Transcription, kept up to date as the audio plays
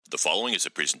The following is a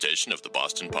presentation of the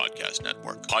Boston Podcast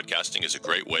Network. Podcasting is a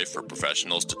great way for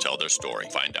professionals to tell their story.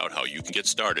 Find out how you can get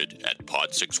started at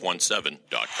pod617.com.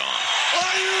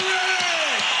 Are you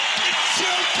ready? It's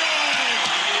showtime!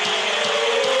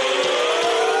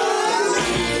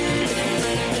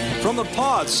 From the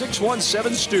Pod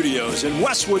 617 studios in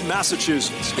Westwood,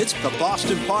 Massachusetts, it's the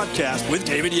Boston Podcast with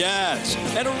David Yaz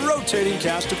and a rotating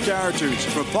cast of characters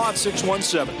from Pod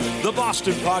 617, the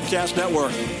Boston Podcast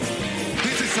Network.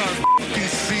 This is our f***ing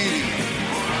city.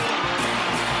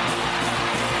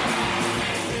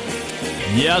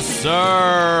 Yes,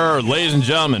 sir. Ladies and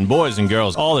gentlemen, boys and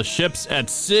girls, all the ships at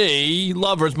sea,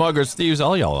 lovers, muggers, thieves,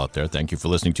 all y'all out there, thank you for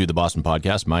listening to the Boston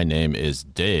Podcast. My name is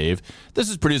Dave. This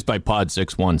is produced by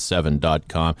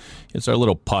pod617.com. It's our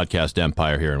little podcast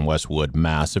empire here in Westwood,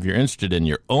 Mass. If you're interested in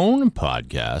your own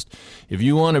podcast, if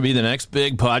you want to be the next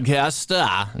big podcast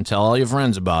star and tell all your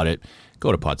friends about it,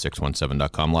 go to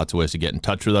pod617.com. Lots of ways to get in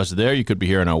touch with us there. You could be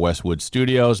here in our Westwood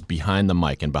studios behind the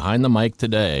mic. And behind the mic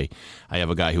today, I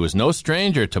have a guy who is no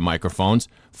stranger to microphones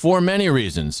for many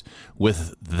reasons.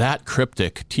 With that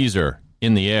cryptic teaser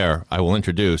in the air, I will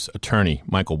introduce attorney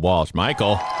Michael Walsh.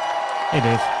 Michael. Hey,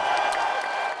 Dave.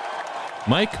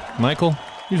 Michael?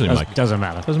 Usually Mike. Doesn't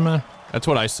matter. Doesn't matter. That's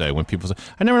what I say when people say,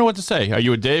 I never know what to say. Are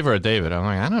you a Dave or a David? I'm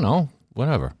like, I don't know.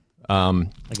 Whatever. I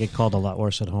get called a lot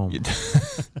worse at home.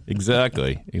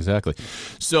 Exactly.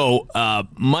 So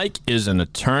Mike is an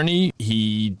attorney.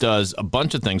 He does a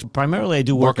bunch of things. Primarily, I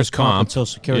do workers' comp and Social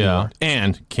Security work.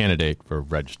 And candidate for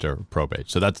Register of Probate.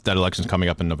 So that election's coming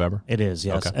up in November? It is,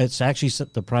 yes. Okay. It's actually,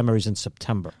 the primary's in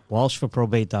September.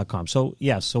 WalshForProbate.com. So,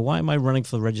 yes, so why am I running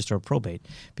for the Register of Probate?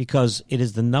 Because it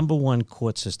is the number one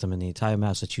court system in the entire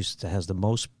Massachusetts that has the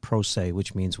most pro se,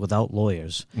 which means without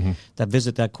lawyers, that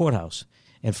visit that courthouse.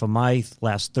 And for my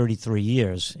last 33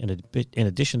 years, in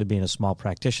addition to being a small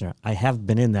practitioner, I have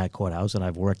been in that courthouse, and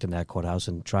I've worked in that courthouse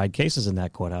and tried cases in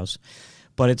that courthouse.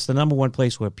 But it's the number one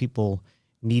place where people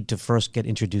need to first get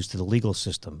introduced to the legal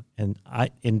system. And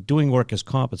in doing workers'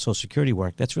 comp and Social Security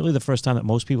work, that's really the first time that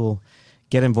most people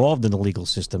get involved in the legal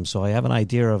system. So I have an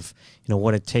idea of,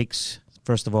 what it takes,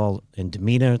 first of all, in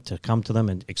demeanor, to come to them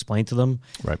and explain to them,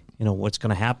 right, what's going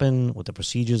to happen, what the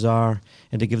procedures are,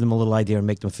 and to give them a little idea and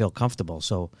make them feel comfortable.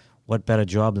 So what better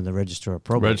job than the Register of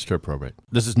Probate? Register of Probate.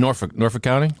 This is Norfolk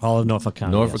County? All of Norfolk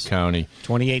County, Norfolk yes. County.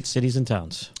 28 cities and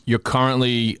towns. You're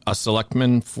currently a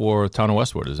selectman for town of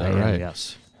Westwood, is that right?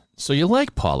 Yes. So you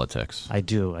like politics? I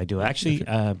do. Actually,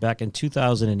 back in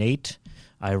 2008,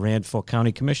 I ran for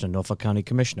county commissioner, Norfolk County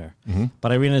commissioner,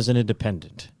 but I ran as an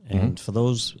independent. And for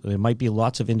those, there might be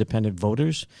lots of independent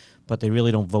voters, but they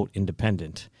really don't vote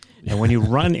independent. And when you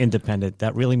run independent,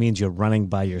 that really means you're running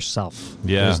by yourself.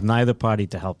 Yeah. There's neither party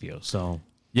to help you. So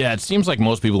yeah, it seems like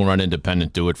most people who run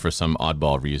independent do it for some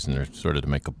oddball reason or sort of to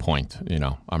make a point.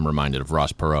 I'm reminded of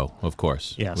Ross Perot, of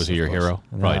course. Yes, was he your hero?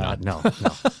 Probably not. No.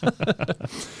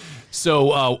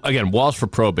 So, again,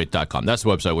 WalshForProbate.com. That's the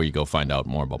website where you go find out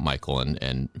more about Michael.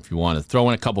 And if you want to throw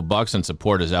in a couple bucks and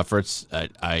support his efforts,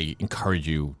 I encourage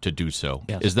you to do so.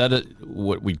 Yes. Is that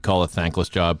what we'd call a thankless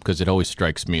job? Because it always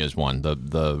strikes me as one.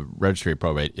 The Registry of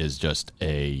Probate is just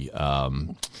a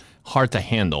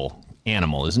hard-to-handle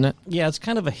animal, isn't it? Yeah, it's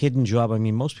kind of a hidden job. I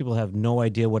mean, most people have no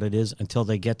idea what it is until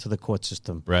they get to the court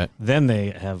system. Right. Then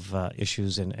they have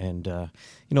issues. And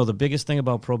the biggest thing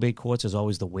about probate courts is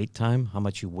always the wait time, how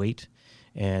much you wait.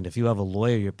 And if you have a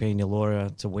lawyer, you're paying your lawyer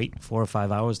to wait 4 or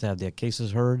 5 hours to have their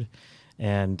cases heard.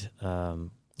 And,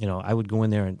 I would go in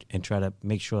there and try to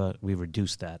make sure we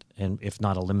reduce that, and if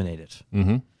not, eliminate it.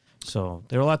 Mm-hmm. So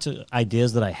there are lots of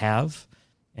ideas that I have,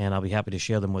 and I'll be happy to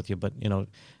share them with you. But,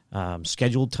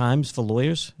 scheduled times for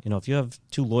lawyers. If you have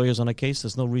 2 lawyers on a case,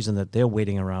 there's no reason that they're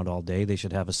waiting around all day. They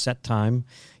should have a set time.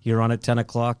 You're on at 10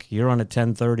 o'clock. You're on at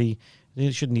 10:30.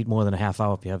 You shouldn't need more than a half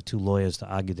hour if you have 2 lawyers to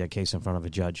argue their case in front of a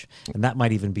judge. And that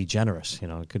might even be generous.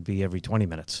 It could be every 20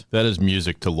 minutes. That is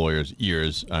music to lawyers'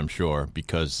 ears, I'm sure,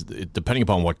 because depending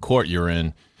upon what court you're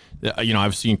in,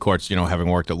 I've seen courts, having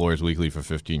worked at Lawyers Weekly for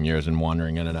 15 years and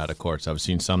wandering in and out of courts. I've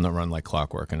seen some that run like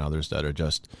clockwork and others that are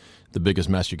just the biggest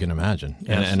mess you can imagine.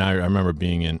 Yes. And I remember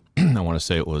being in, I want to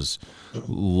say it was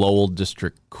Lowell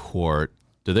District Court.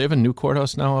 Do they have a new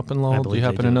courthouse now up in Lowell? Do you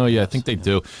happen to know? Yeah, I think they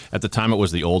do. At the time, it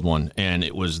was the old one, and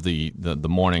it was the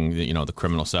morning, the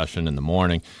criminal session in the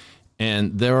morning.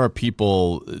 And there are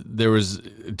people,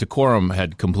 decorum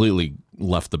had completely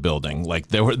left the building. Like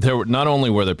there were not only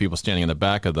were there people standing in the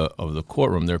back of the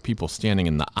courtroom, there were people standing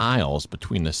in the aisles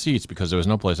between the seats because there was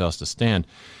no place else to stand.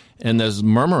 And there's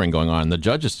murmuring going on. The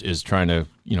judge is trying to,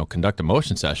 conduct a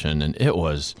motion session, and it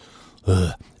was,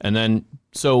 and then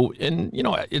So, and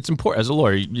it's important as a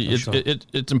lawyer.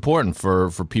 It's important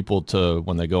for people to,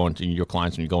 when they go into your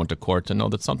clients, when you go into court, to know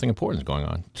that something important is going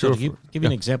on. So to give you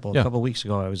an example, a couple of weeks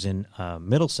ago, I was in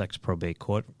Middlesex probate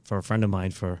court for a friend of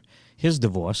mine for his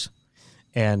divorce,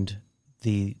 and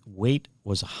the wait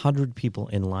was 100 people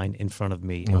in line in front of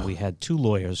me, and we had 2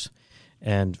 lawyers.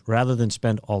 And rather than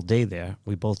spend all day there,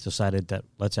 we both decided that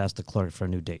let's ask the clerk for a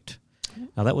new date.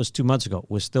 Now, that was 2 months ago.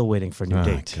 We're still waiting for a new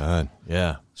date. God,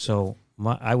 yeah. So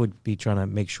I would be trying to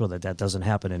make sure that doesn't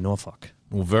happen in Norfolk.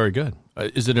 Well, very good.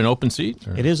 Is it an open seat?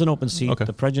 Or? It is an open seat. Okay.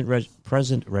 The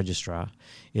present registrar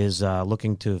is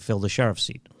looking to fill the sheriff's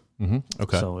seat. Mm-hmm.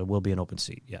 Okay. So it will be an open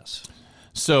seat, yes.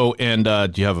 So, and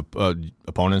do you have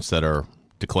opponents that are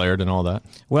declared and all that?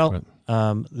 Well,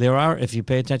 there are, if you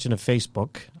pay attention to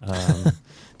Facebook,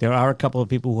 there are a couple of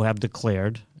people who have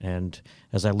declared, and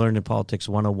as I learned in Politics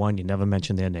 101, you never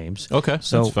mention their names. Okay,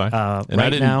 so that's fine. And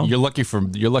right now, you're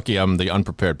lucky I'm the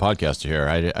unprepared podcaster here.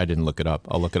 I didn't look it up.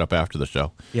 I'll look it up after the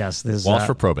show. Yes, there's Walsh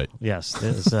for probate. Yes,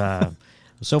 there's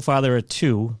so far there are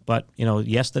 2, but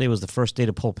yesterday was the first day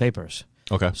to pull papers.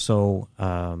 Okay. So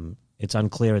it's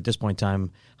unclear at this point in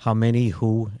time how many,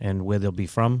 who, and where they'll be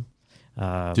from.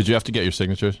 Did you have to get your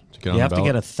signatures to get on the ballot? You have to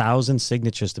get 1,000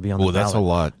 signatures to be on the ballot. Oh, that's a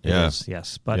lot. Yeah.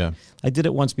 Yes. But I did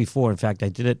it once before. In fact, I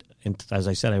did it, as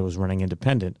I said, I was running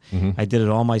independent. Mm-hmm. I did it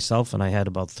all myself, and I had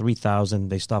about 3,000.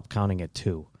 They stopped counting at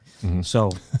 2. Mm-hmm. So,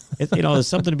 there's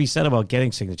something to be said about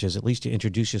getting signatures. At least you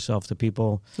introduce yourself to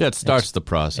people. Yeah, it starts the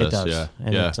process. It does. Yeah.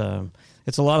 And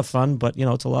it's a lot of fun, but,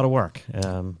 it's a lot of work.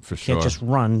 For sure. You can't just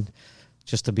run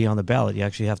just to be on the ballot. You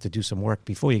actually have to do some work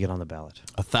before you get on the ballot.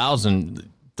 1,000...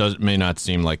 may not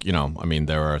seem like,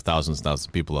 there are thousands and thousands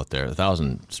of people out there.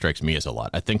 1,000 strikes me as a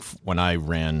lot. I think when I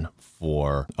ran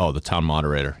for, the town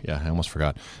moderator. Yeah, I almost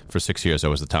forgot. For 6 years, I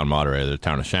was the town moderator of the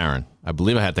town of Sharon. I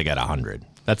believe I had to get 100.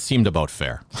 That seemed about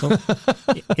fair. So,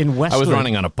 in Westwood, I was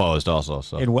running unopposed also.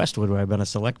 So. In Westwood, where I've been a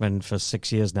selectman for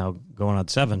 6 years now, going on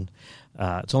 7,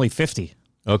 it's only 50.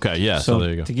 Okay, yeah, so there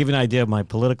you go. To give you an idea of my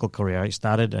political career,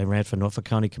 I ran for Norfolk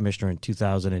County Commissioner in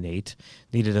 2008,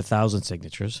 needed 1,000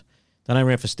 signatures. Then I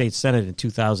ran for state senate in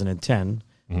 2010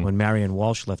 when Marion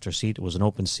Walsh left her seat. It was an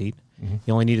open seat. Mm-hmm.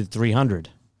 He only needed 300.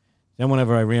 Then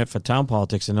whenever I ran for town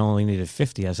politics and only needed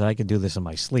 50, I said I could do this in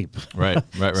my sleep. Right.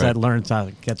 So I'd learned how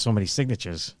to get so many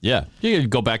signatures. Yeah, you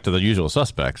could go back to the usual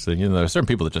suspects. There are certain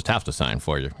people that just have to sign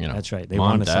for you. That's right. They Mom,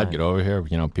 want to Dad, sign. get over here.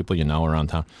 People around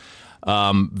town.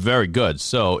 Very good.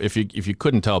 So if you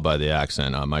couldn't tell by the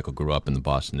accent, Michael grew up in the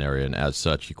Boston area, and as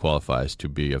such, he qualifies to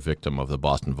be a victim of the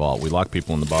Boston Vault. We lock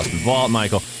people in the Boston Vault,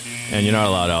 Michael, and you're not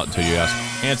allowed out until you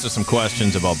answer some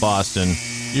questions about Boston.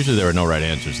 Usually there are no right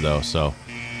answers, though, so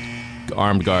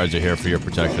armed guards are here for your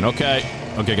protection. Okay,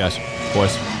 guys,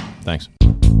 boys, thanks.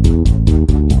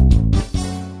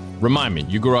 Remind me,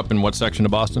 you grew up in what section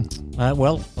of Boston?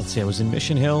 Well, let's see. I was in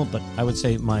Mission Hill, but I would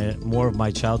say more of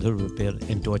my childhood would be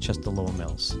in Dorchester, Lower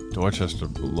Mills. Dorchester,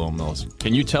 Lower Mills.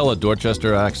 Can you tell a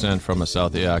Dorchester accent from a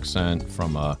Southie accent,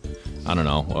 from a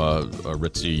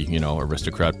ritzy,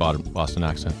 aristocrat Boston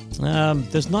accent?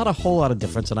 There's not a whole lot of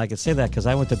difference, and I can say that because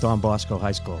I went to Don Bosco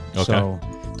High School. Okay. So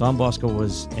Don Bosco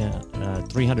was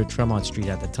 300 Tremont Street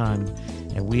at the time,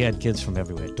 and we had kids from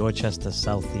everywhere: Dorchester,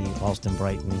 Southie, Alston,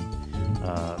 Brighton.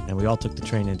 And we all took the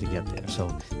train in to get there. So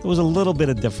there was a little bit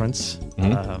of difference,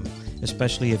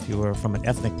 especially if you were from an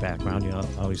ethnic background. I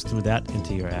always threw that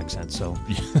into your accent. So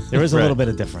there is a little bit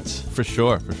of difference. For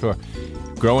sure.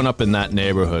 Growing up in that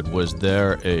neighborhood, was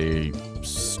there a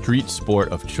street sport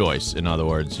of choice? In other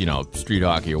words, street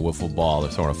hockey or wiffle ball or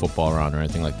throwing a football around or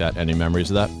anything like that? Any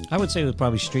memories of that? I would say it was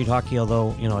probably street hockey,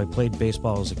 although, I played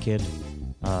baseball as a kid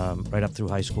right up through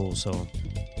high school. So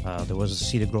there was a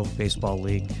Cedar Grove Baseball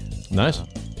League. Nice.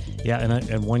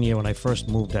 And one year when I first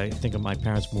moved, I think my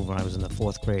parents moved when I was in the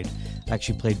 4th grade. I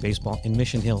actually played baseball in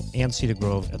Mission Hill and Cedar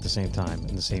Grove at the same time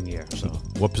in the same year. So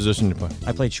what position did you play?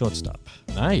 I played shortstop.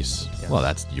 Nice. Yeah.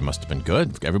 Well, you must have been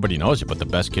good. Everybody knows you put the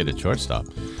best kid at shortstop.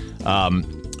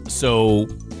 So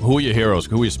who are your heroes?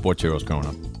 Who are your sports heroes growing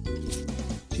up?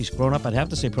 Growing up, I'd have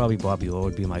to say probably Bobby Orr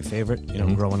would be my favorite,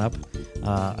 growing up.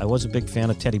 I was a big fan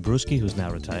of Teddy Bruschi, who's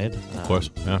now retired. Of course,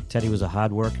 yeah. Teddy was a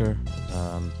hard worker,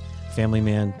 family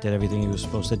man, did everything he was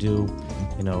supposed to do.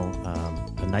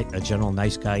 A general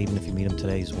nice guy. Even if you meet him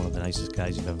today, he's one of the nicest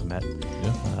guys you've ever met.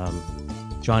 Yeah.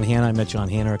 John Hanna, I met John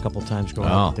Hanna a couple times growing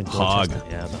up. Hog.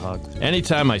 Yeah, the Hog.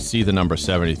 Anytime I see the number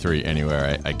 73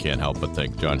 anywhere, I can't help but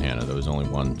think John Hanna. There was only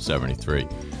one 73.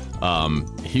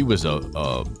 He was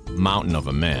a mountain of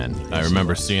a man. Yes, I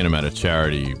remember seeing him at a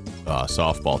charity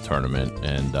softball tournament,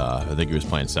 and I think he was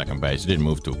playing second base. He didn't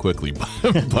move too quickly,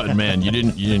 but man, you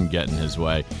didn't get in his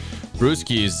way.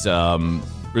 Brewski's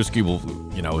Bruschi will,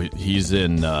 he's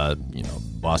in,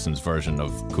 Boston's version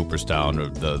of Cooperstown, or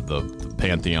the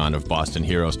pantheon of Boston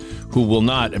heroes, who will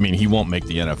not. I mean, he won't make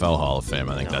the NFL Hall of Fame.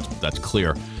 I think that's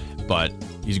clear. But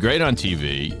he's great on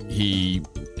TV.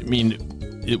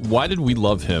 Why did we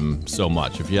love him so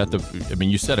much? If you had to,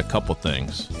 you said a couple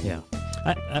things. Yeah.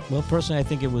 Well, personally, I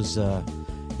think it was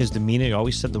his demeanor. He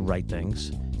always said the right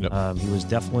things. Yep. He was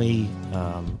definitely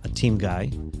a team guy.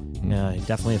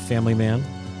 Definitely a family man.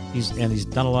 He's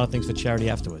done a lot of things for charity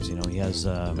afterwards. He has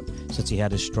since he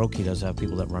had his stroke, he does have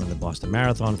people that run in the Boston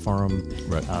Marathon for him.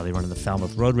 Right. They run in the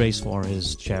Falmouth Road Race for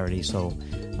his charity. So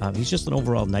he's just an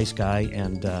overall nice guy.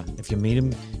 And if you meet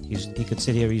him, he could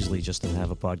sit here easily just and have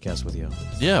a podcast with you.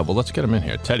 Yeah, well, let's get him in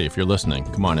here. Teddy, if you're listening,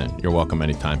 come on in. You're welcome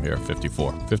anytime here.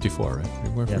 54,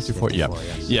 right? We're Yes, 54. Yeah,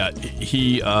 yes. yeah.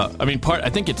 He, I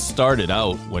think it started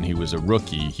out when he was a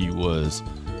rookie.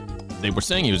 They were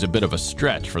saying he was a bit of a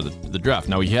stretch for the draft.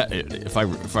 Now, he had, if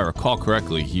I recall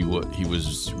correctly, he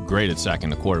was great at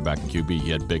sacking the quarterback in QB. He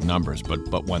had big numbers,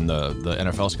 but when the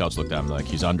NFL scouts looked at him, like,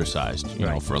 he's undersized,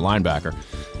 for a linebacker.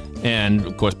 And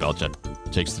of course,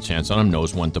 Belichick takes the chance on him,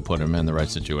 knows when to put him in the right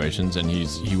situations, and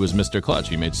he was Mr. Clutch.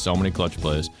 He made so many clutch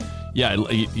plays. Yeah,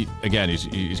 again,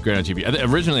 he's great on TV.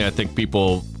 Originally, I think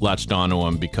people latched onto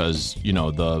him because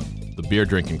the beer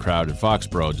drinking crowd in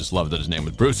Foxborough just loved that his name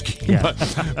was Bruschi. Yeah.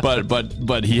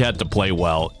 but he had to play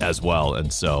well as well,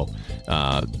 and so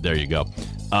there you go.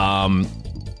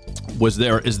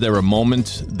 Is there a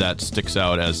moment that sticks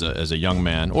out as a young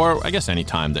man, or I guess any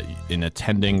time, that in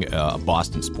attending a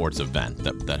Boston sports event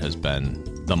that has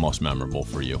been the most memorable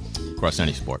for you across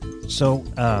any sport? So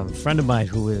a friend of mine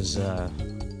who is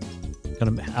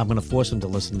I'm going to force him to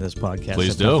listen to this podcast.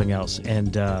 Please do. Nothing else.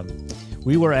 And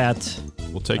we were at.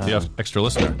 We'll take the extra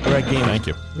listener. We're at game. Thank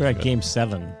you. We're at Game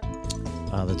 7,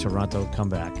 the Toronto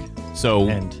comeback. So,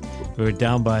 and we were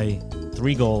down by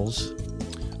 3 goals.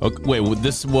 Okay, wait,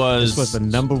 this was the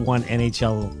number 1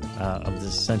 NHL of the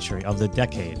century, of the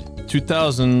decade.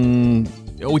 2000.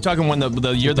 Are we talking when the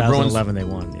year the Bruins 2011 they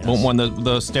won? Yes. Won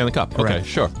the Stanley Cup. Correct. Okay,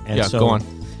 sure. And so go on.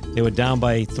 They were down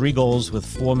by 3 goals with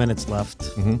 4 minutes left.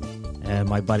 Mm-hmm. And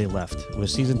my buddy left. We're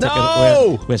season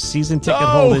ticket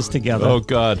holders together. Oh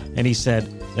God! And he said,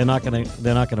 "They're not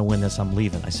gonna win this. I'm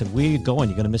leaving." I said, "Where are you going?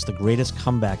 You're gonna miss the greatest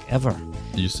comeback ever."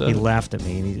 You said. He laughed at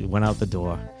me and he went out the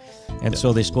door. And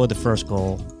so they scored the first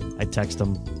goal. I text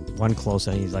him, one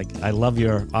closer. He's like, "I love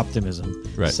your optimism."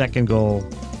 Right. Second goal,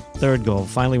 third goal.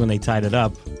 Finally, when they tied it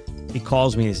up, he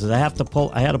calls me. He says, I had to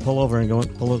pull over and go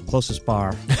pull the closest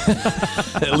bar.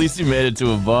 At least you made it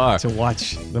to a bar to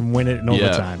watch them win it in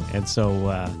overtime. And so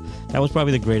that was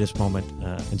probably the greatest moment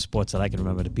in sports that I can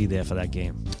remember, to be there for that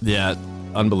game. Yeah,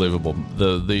 unbelievable.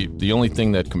 The only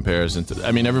thing that compares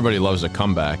everybody loves a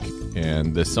comeback,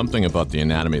 and there's something about the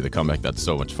anatomy of the comeback that's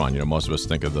so much fun. Most of us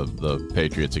think of the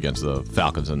Patriots against the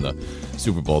Falcons in the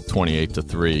Super Bowl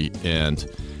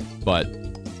 28-3, but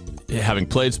having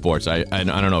played sports, I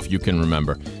don't know if you can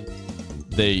remember.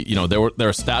 There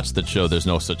are stats that show there's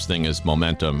no such thing as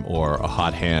momentum or a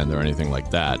hot hand or anything like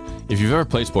that. If you've ever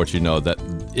played sports, you know that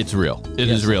it's real. It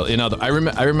is real.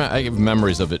 I have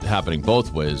memories of it happening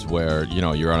both ways, where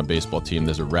you're on a baseball team,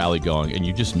 there's a rally going, and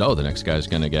you just know the next guy's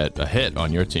going to get a hit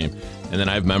on your team. And then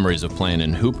I have memories of playing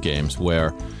in hoop games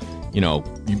where,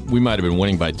 we might have been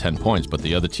winning by 10 points, but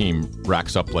the other team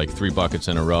racks up like 3 buckets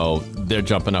in a row. They're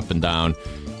jumping up and down.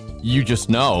 You just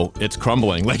know it's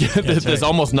crumbling. Like there's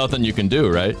almost nothing you can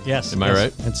do, right? Yes. Am I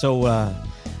right? And so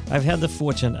I've had the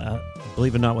fortune,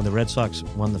 believe it or not, when the Red Sox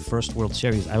won the first World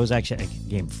Series, I was actually at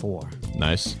Game 4.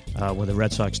 Nice. Where the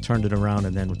Red Sox turned it around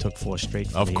and then took 4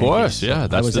 straight. Of course, yeah.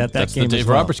 That's the Dave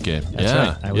Roberts game. That's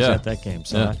right. I was at that game.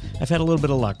 So I've had a little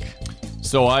bit of luck.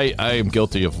 So I am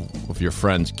guilty of your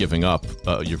friends giving up,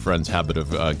 your friend's habit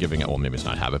of giving up. Well, maybe it's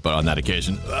not a habit, but on that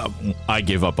occasion, I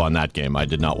gave up on that game. I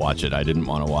did not watch it. I didn't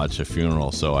want to watch a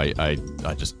funeral. So I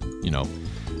just,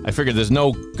 I figured there's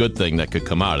no good thing that could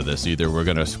come out of this. Either we're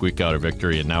going to squeak out a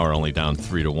victory and now we're only down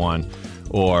 3-1,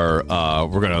 or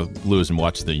we're going to lose and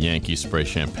watch the Yankees spray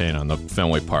champagne on the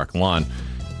Fenway Park lawn.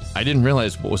 I didn't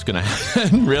realize what was going to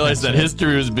happen, that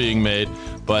history was being made.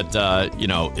 But,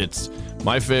 it's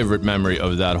my favorite memory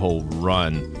of that whole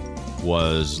run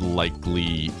was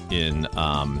likely in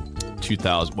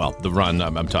 2000. Well, the run,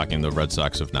 I'm talking the Red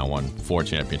Sox have now won 4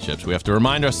 championships. We have to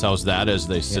remind ourselves that as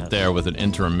they sit there with an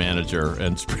interim manager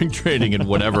and spring training and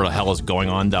whatever the hell is going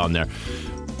on down there.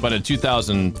 But in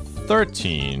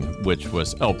 2013, which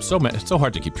was, it's so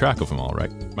hard to keep track of them all,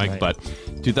 right, Mike? Right. But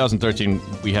 2013,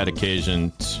 we had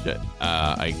occasion,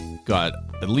 I got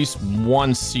at least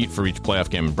 1 seat for each playoff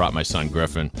game and brought my son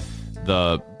Griffin.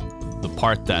 The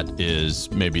part that is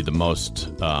maybe the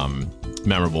most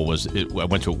memorable was we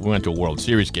went to a World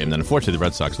Series game. Then unfortunately the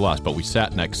Red Sox lost, but we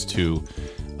sat next to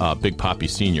Big Papi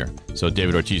Sr., so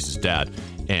David Ortiz's dad,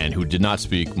 and who did not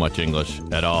speak much English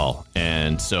at all.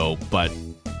 And so, but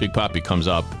Big Papi comes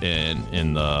up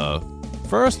in the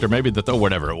first or maybe the third,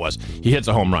 whatever it was. He hits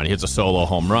a home run. He hits a solo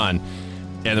home run,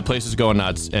 and the place is going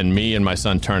nuts. And me and my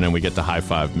son turn and we get to high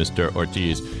five Mr.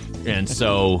 Ortiz. And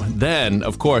so then,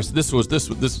 of course, this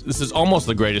is almost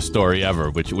the greatest story ever,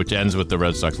 which ends with the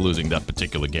Red Sox losing that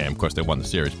particular game. Of course, they won the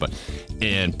series,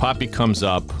 and Papi comes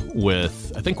up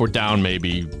with, I think we're down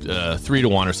maybe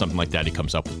 3-1 or something like that. He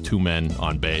comes up with 2 men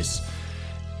on base,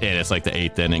 and it's like the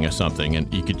 8th inning or something,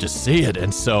 and you could just see it.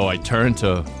 And so I turned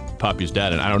to Papi's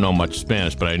dad, and I don't know much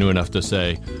Spanish, but I knew enough to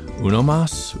say, uno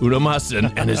más,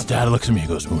 and his dad looks at me, he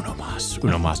goes, uno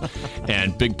más.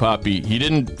 And Big Papi, he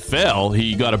didn't fail,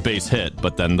 he got a base hit,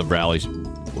 but then the rally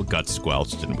got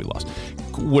squelched and we lost.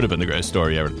 Would have been the greatest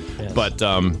story ever. Yes. But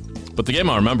the game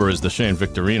I remember is the Shane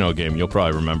Victorino game. You'll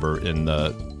probably remember in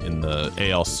the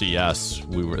ALCS,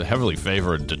 we were the heavily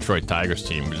favored Detroit Tigers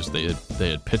team. They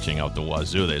had pitching out the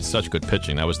wazoo. They had such good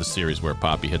pitching. That was the series where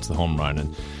Papi hits the home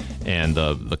run and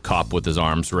the cop with his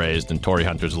arms raised and Torrey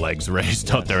Hunter's legs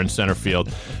raised out there in center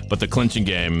field. But the clinching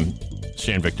game,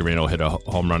 Shane Victorino hit a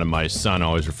home run, and my son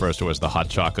always refers to it as the hot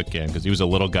chocolate game because he was a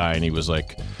little guy and he was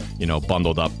like,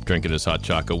 bundled up drinking his hot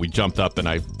chocolate. We jumped up and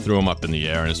I threw him up in the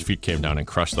air and his feet came down and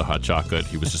crushed the hot chocolate.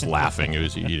 He was just laughing.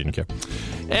 He didn't care.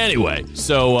 Anyway,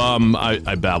 so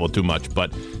I babbled too much.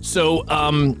 But so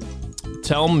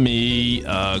tell me,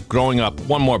 growing up,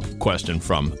 one more question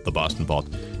from the Boston Vault.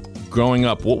 Growing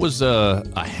up, what was a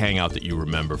hangout that you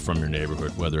remember from your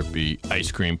neighborhood, whether it be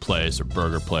ice cream place or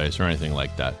burger place or anything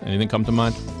like that? Anything come to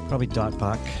mind? Probably Dot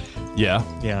Park. Yeah?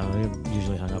 Yeah, we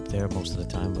usually hung up there most of the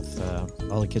time with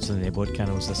all the kids in the neighborhood. Kind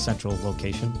of was the central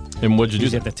location. And what'd you do?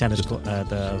 Usually at the tennis,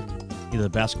 either the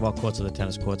basketball courts or the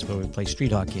tennis courts where we play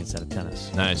street hockey instead of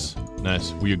tennis. Nice.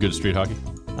 Were you good at street hockey?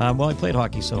 Well, I played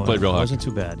hockey, so it wasn't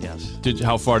too bad, yes.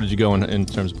 How far did you go in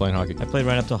terms of playing hockey? I played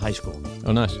right up till high school.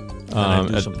 Oh, nice.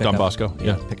 At Don Bosco?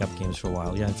 Yeah, pickup games for a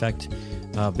while. Yeah, in fact,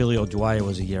 Billy O'Dwyer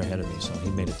was a year ahead of me, so he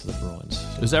made it to the Bruins.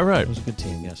 Is that right? It was a good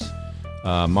team, yes.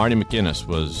 Marty McGinnis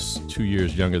was 2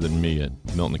 years younger than me at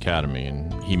Milton Academy,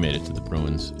 and he made it to the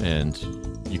Bruins. And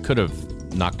you could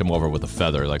have knocked him over with a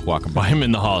feather, like walking by him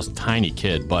in the halls. Tiny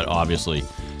kid, but obviously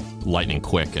lightning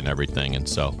quick and everything. And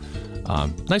so,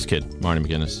 nice kid, Marty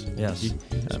McGinnis. Yes.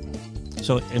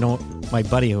 So, my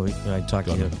buddy who I talked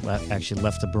to actually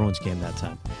left the Bruins game that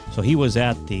time. So he was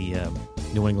at the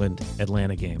New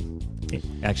England-Atlanta game.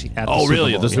 Actually, at the Super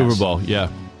really? Bowl, At the Super Bowl, yeah.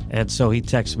 And so he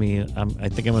texted me, I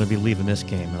think I'm going to be leaving this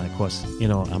game. And of course,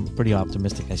 I'm pretty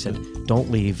optimistic. I said,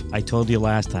 don't leave. I told you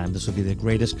last time this will be the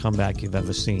greatest comeback you've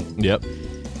ever seen. Yep.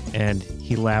 And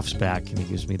he laughs back and he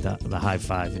gives me the high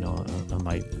five, on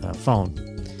my phone,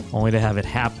 only to have it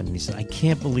happen. And he said, I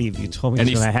can't believe you told me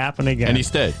it's going to happen again. And he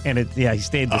stayed. And he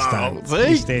stayed this time.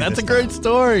 See? That's a great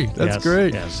story. That's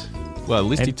great. Yes. Well, at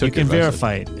least he took you can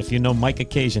verify it. If you know Mike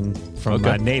Occasion from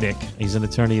Natick, he's an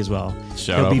attorney as well.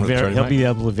 He'll be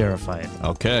able to verify it.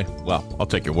 Okay. Well, I'll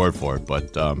take your word for it.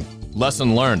 But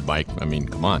lesson learned, Mike. I mean,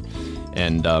 come on.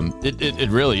 And it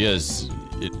really is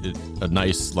a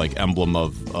nice emblem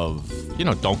of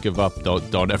don't give up,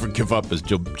 don't ever give up, as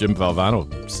Jim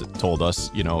Valvano told us,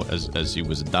 as he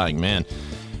was a dying man.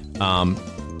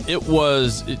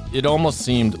 It almost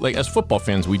seemed like, as football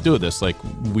fans, we do this.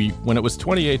 When it was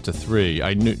 28-3,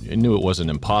 I knew it wasn't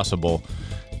impossible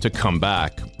to come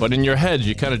back. But in your head,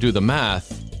 you kind of do the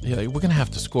math. We're going to have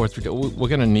to score 3. We're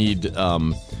going to need,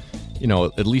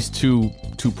 at least two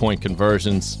 2-point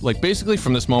conversions. Basically,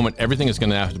 from this moment, everything is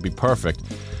going to have to be perfect.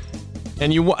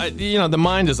 And the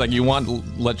mind is you want to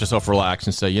let yourself relax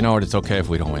and say, you know what, it's okay if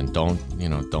we don't win. Don't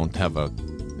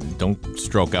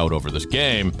stroke out over this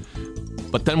game.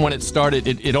 But then when it started,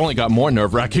 it only got more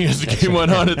nerve-wracking as the game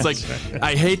went on. It's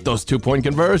I hate those 2-point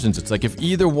conversions. It's if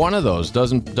either one of those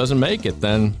doesn't make it,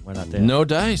 then we're not there. No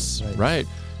dice. Right.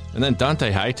 And then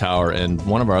Dante Hightower and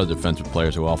one of our other defensive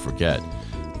players who I'll forget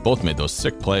both made those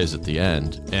sick plays at the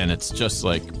end. And it's just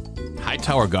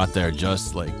Hightower got there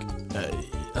just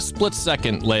a split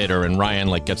second later, and Ryan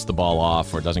gets the ball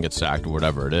off or doesn't get sacked or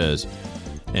whatever it is.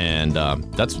 And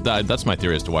that's my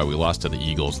theory as to why we lost to the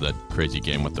Eagles, that crazy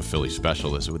game with the Philly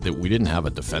specialists. We didn't have a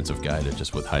defensive guy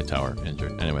just with Hightower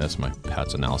injured. Anyway, that's my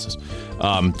Pat's analysis.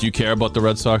 Do you care about the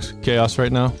Red Sox chaos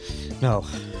right now? No.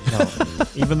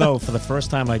 Even though for the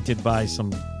first time I did buy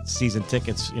some season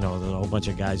tickets, a whole bunch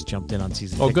of guys jumped in on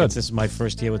season tickets. Good. This is my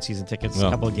first year with season tickets. Yeah.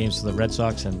 A couple of games for the Red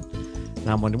Sox, and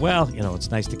Now I'm wondering, well,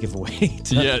 it's nice to give away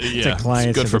to clients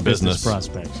it's good and for to business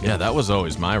prospects. Yeah, that was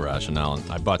always my rationale.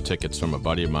 And I bought tickets from a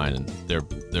buddy of mine, and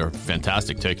they're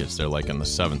fantastic tickets. They're like in the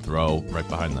 7th row, right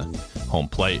behind the home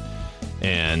plate.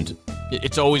 And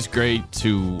it's always great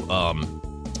to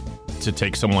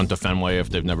take someone to Fenway if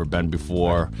they've never been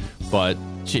before. But,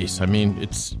 geez, I mean,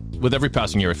 it's with every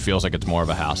passing year, it feels like it's more of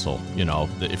a hassle.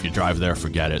 If you drive there,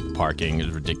 forget it. Parking is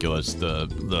ridiculous.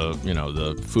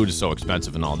 The food is so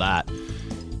expensive and all that.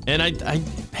 And I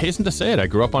hasten to say it. I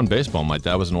grew up on baseball. My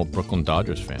dad was an old Brooklyn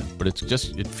Dodgers fan. But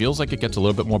it feels like it gets a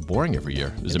little bit more boring every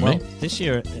year. Is it me? This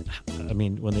year, I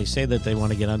mean, when they say that they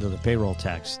want to get under the payroll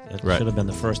tax, it should have been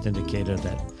the first indicator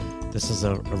that this is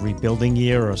a rebuilding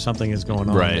year or something is going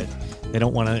on. Right. They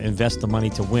don't want to invest the money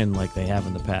to win like they have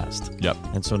in the past. Yep.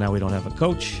 And so now we don't have a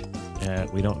coach.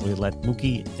 We let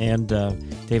Mookie and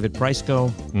David Price go.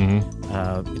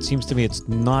 Mm-hmm. It seems to me it's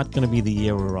not going to be the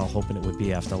year we were all hoping it would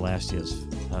be after last year's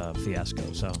fiasco.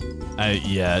 So,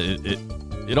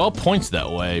 it all points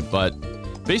that way. But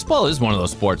baseball is one of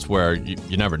those sports where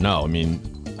you never know. I mean,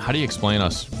 how do you explain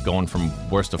us going from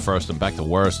worst to first and back to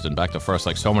worst and back to first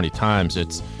like so many times?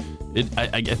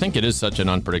 I think it is such an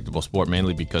unpredictable sport,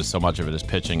 mainly because so much of it is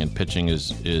pitching, and pitching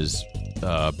is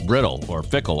brittle or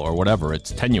fickle or whatever. It's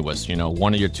tenuous.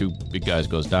 One of your two big guys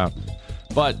goes down.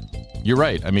 But you're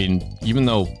right. I mean, even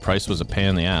though Price was a pain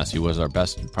in the ass, he was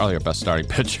probably our best starting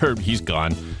pitcher. He's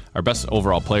gone. Our best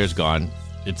overall player's gone.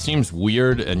 It seems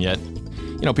weird, and yet,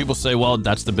 people say, well,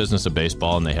 that's the business of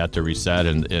baseball, and they had to reset,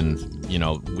 and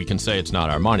we can say it's not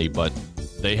our money, but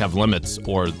they have limits,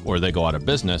 or they go out of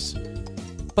business.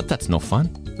 But that's no fun.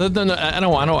 I'm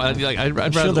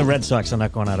sure the Red Sox are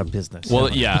not going out of business.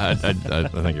 Well, yeah, I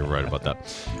think you're right about that.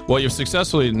 Well, you've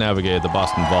successfully navigated the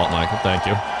Boston Vault, Michael. Thank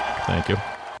you.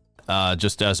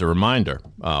 Just as a reminder,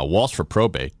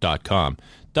 WalshForProbate.com,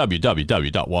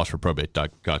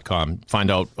 www.WalshForProbate.com.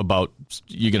 Find out about,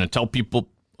 you're going to tell people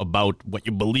about what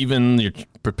you believe in, your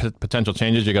potential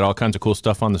changes. You got all kinds of cool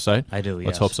stuff on the site. I do,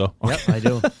 Let's hope so. Yep, I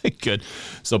do. Good.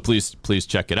 So please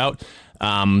check it out.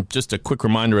 Just a quick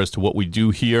reminder as to what we do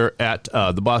here at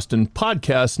the Boston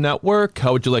Podcast Network.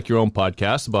 How would you like your own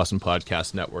podcast? The Boston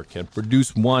Podcast Network can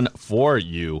produce one for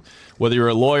you. Whether you're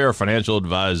a lawyer, financial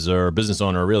advisor, business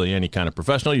owner, or really any kind of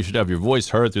professional, you should have your voice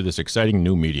heard through this exciting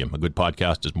new medium. A good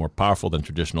podcast is more powerful than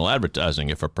traditional advertising.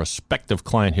 If a prospective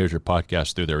client hears your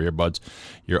podcast through their earbuds,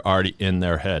 you're already in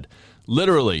their head.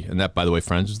 Literally, and that, by the way,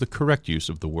 friends, is the correct use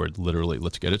of the word literally.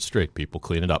 Let's get it straight, people.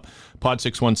 Clean it up.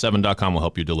 Pod617.com will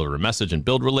help you deliver a message and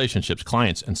build relationships.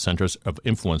 Clients and centers of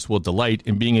influence will delight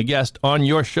in being a guest on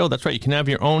your show. That's right. You can have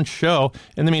your own show.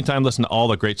 In the meantime, listen to all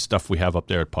the great stuff we have up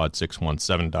there at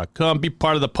pod617.com. Be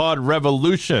part of the pod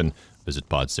revolution. Visit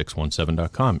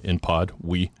pod617.com. In Pod,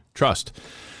 we trust.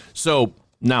 So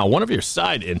now, one of your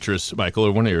side interests, Michael,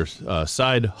 or one of your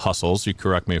side hustles, you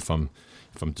correct me if I'm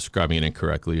describing it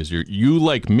incorrectly, is you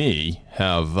like me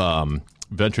have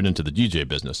ventured into the DJ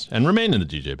business and remain in the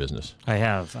DJ business. I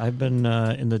have. I've been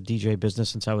in the DJ business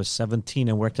since I was 17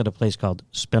 and worked at a place called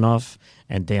Spinoff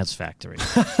and Dance Factory.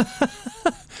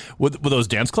 Were those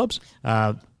dance clubs?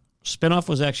 Spinoff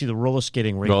was actually the roller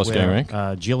skating rink where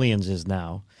Jillian's is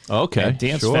now. Okay, at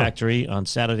Dance Factory on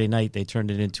Saturday night, they turned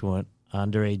it into an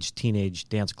underage teenage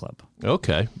dance club.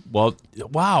 Okay. Well,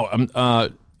 wow.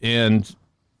 And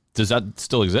does that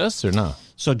still exist or no?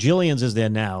 So Jillian's is there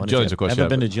now. And Jillian's, of course. If you've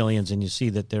ever been to Jillian's, and you see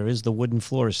that there is the wooden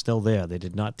floor is still there. They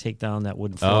did not take down that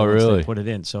wooden floor once they put it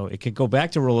in. So it could go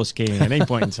back to roller skating at any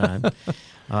point in time.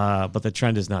 But the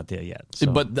trend is not there yet.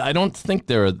 So. But I don't think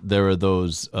there are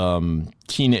those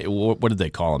teenage. What did they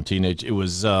call them? Teenage. It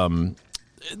was.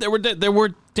 There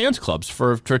were dance clubs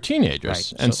for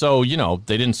teenagers, right. And so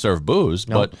they didn't serve booze,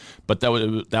 nope. but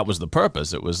that was the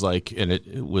purpose. It was like, and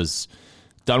it was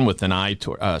done with an eye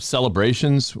toward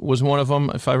Celebrations was one of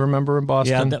them, if I remember, in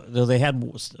Boston. Yeah, they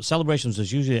had Celebrations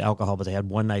was usually alcohol, but they had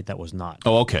one night that was not.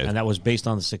 Oh, okay. And that was based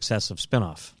on the success of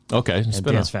Spinoff. Okay, and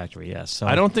Dance Factory. Yes. So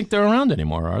I don't think they're around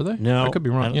anymore, are they? No, I could be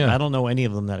wrong. I don't know any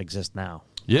of them that exist now.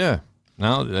 Yeah.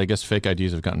 Now, I guess fake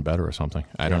IDs have gotten better or something.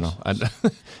 I don't know.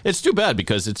 It's too bad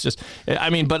because it's just,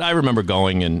 but I remember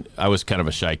going, and I was kind of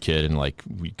a shy kid, and like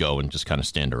we'd go and just kind of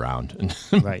stand around. And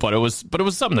right. But it was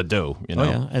something to do, Oh,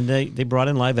 yeah. And they brought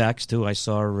in live acts too. I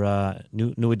saw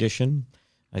New Edition.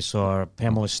 I saw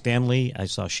Pamela Stanley. I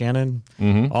saw Shannon.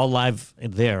 Mm-hmm. All live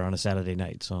there on a Saturday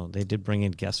night. So they did bring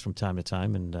in guests from time to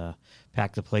time and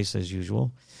pack the place as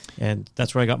usual. And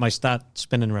that's where I got my start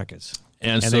spinning records.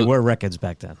 And so, they were records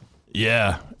back then.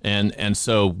 Yeah, and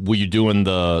so were you doing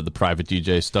the private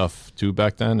DJ stuff too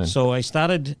back then? So I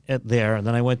started there, and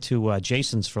then I went to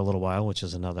Jason's for a little while, which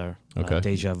is another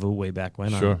Deja Vu way back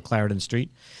when on Clarendon Street.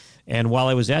 And while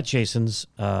I was at Jason's,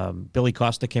 Billy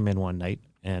Costa came in one night,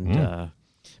 and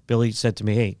Billy said to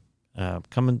me, "Hey,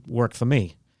 come and work for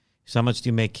me. So how much do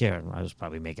you make here?" And I was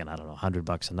probably making, I don't know,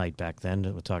 $100 a night back then.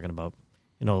 We're talking about,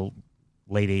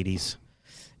 late 80s.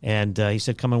 And he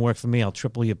said, "Come and work for me. I'll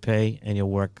triple your pay, and you'll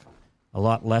work a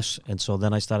lot less." And so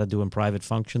then I started doing private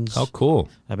functions. Oh, cool.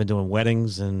 I've been doing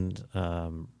weddings and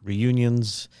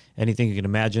reunions, anything you can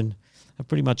imagine. I've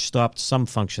pretty much stopped some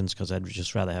functions because I'd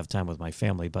just rather have time with my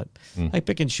family. But I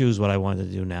pick and choose what I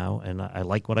wanted to do now, and I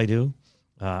like what I do.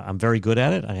 I'm very good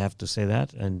at it, I have to say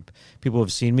that. And people who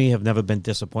have seen me have never been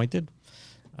disappointed.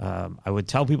 I would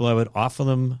tell people I would offer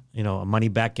them, a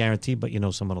money-back guarantee, but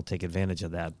someone will take advantage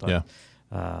of that. But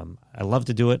I love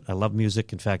to do it. I love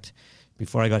music. In fact,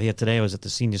 before I got here today, I was at the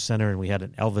Senior Center, and we had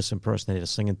an Elvis impersonator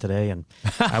singing today, and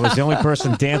I was the only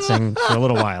person dancing for a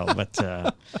little while. But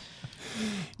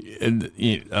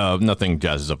nothing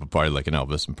jazzes up a party like an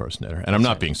Elvis impersonator. And I'm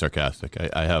not being sarcastic.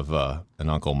 I have an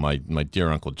uncle, my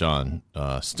dear Uncle John,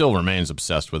 still remains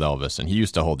obsessed with Elvis. And he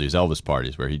used to hold these Elvis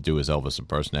parties where he'd do his Elvis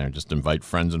impersonator and just invite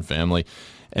friends and family.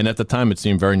 And at the time, it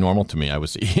seemed very normal to me. I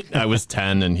was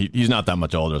 10, and he's not that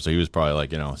much older, so he was probably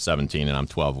like 17, and I'm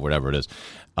 12, or whatever it is.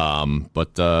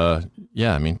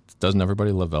 Yeah, I mean, doesn't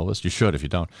everybody love Elvis? You should if you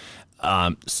don't.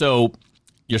 So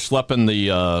you're schlepping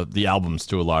the albums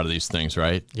to a lot of these things,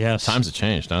 right? Yes. Times have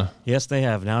changed, huh? yes, they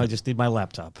have. Now I just need my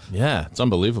laptop. Yeah, it's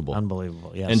unbelievable.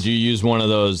 Unbelievable, yes. And do you use one of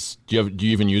those? Do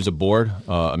you even use a board,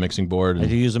 a mixing board? I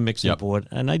do use a mixing board,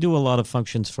 and I do a lot of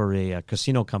functions for a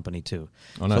casino company too.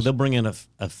 Oh, nice. So they'll bring in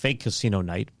a fake casino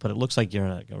night, but it looks like you're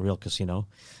in a real casino.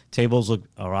 Tables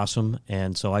are awesome,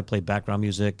 and so I play background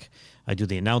music. I do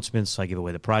the announcements. I give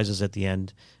away the prizes at the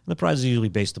end. And the prizes are usually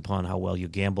based upon how well you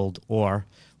gambled or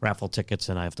raffle tickets,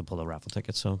 and I have to pull the raffle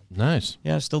tickets. So Nice.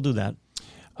 yeah, I still do that.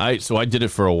 I did it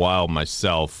for a while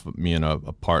myself. Me and a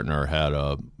partner had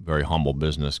a very humble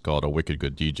business called A Wicked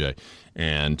Good DJ,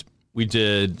 and we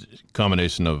did a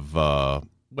combination of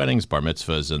weddings, bar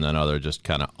mitzvahs, and then other just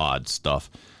kind of odd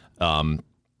stuff.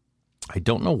 I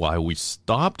don't know why we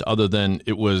stopped, other than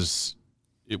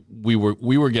we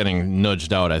were getting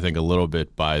nudged out, I think, a little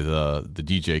bit by the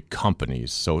DJ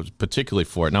companies. So particularly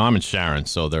for it. Now I'm in Sharon,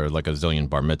 so there are like a zillion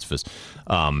bar mitzvahs,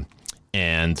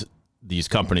 and these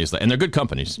companies, and they're good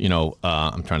companies.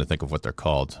 I'm trying to think of what they're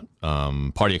called.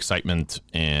 Party Excitement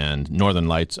and Northern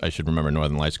Lights. I should remember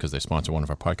Northern Lights because they sponsor one of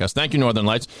our podcasts. Thank you, Northern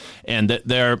Lights. And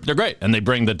they're great, and they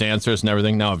bring the dancers and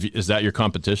everything. Now, is that your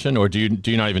competition, or do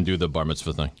you not even do the bar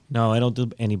mitzvah thing? No, I don't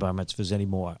do any bar mitzvahs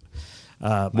anymore.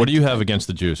 What do you have against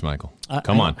the Jews, Michael?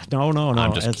 Come on. No.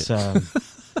 I'm just kidding.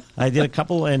 I did a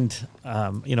couple, and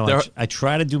I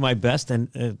try to do my best,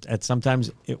 and at sometimes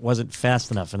it wasn't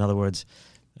fast enough. In other words,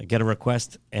 I get a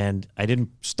request, and I didn't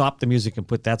stop the music and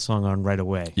put that song on right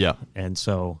away. Yeah. And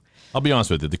so I'll be honest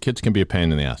with you, the kids can be a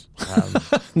pain in the ass.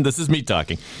 This is me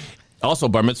talking. Also,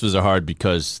 bar mitzvahs are hard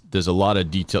because there's a lot of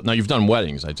detail. Now, you've done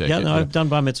weddings, I take it. Yeah, no, I've done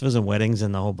bar mitzvahs and weddings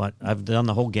and I've done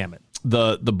the whole gamut.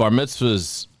 The bar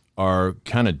mitzvahs are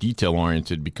kind of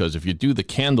detail-oriented because if you do the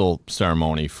candle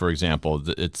ceremony, for example,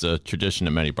 it's a tradition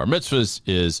at many bar mitzvahs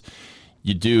is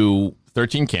you do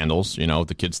 13 candles,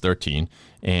 the kid's 13,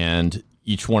 and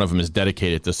each one of them is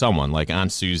dedicated to someone, like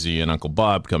Aunt Susie and Uncle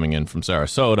Bob coming in from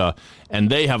Sarasota,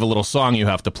 and they have a little song you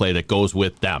have to play that goes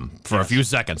with them for a few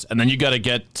seconds, and then you got to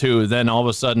get to, then all of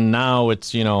a sudden now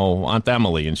it's, Aunt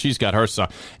Emily, and she's got her song,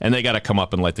 and they got to come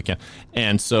up and light the candle.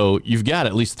 And so you've got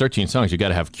at least 13 songs you got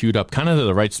to have queued up kind of to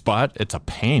the right spot. It's a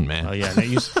pain, man. Oh, yeah.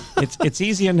 It's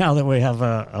easier now that we have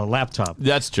a laptop.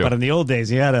 That's true. But in the old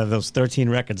days, you had to have those 13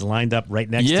 records lined up right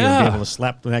next to you and be able to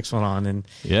slap the next one on and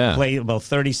play about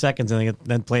 30 seconds and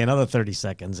then play another 30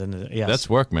 seconds. And yes. That's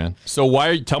work, man.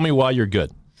 So tell me why you're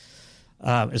good.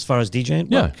 As far as DJing?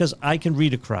 Yeah. Well, because I can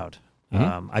read a crowd.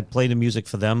 I play the music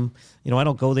for them. I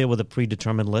don't go there with a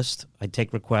predetermined list. I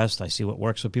take requests. I see what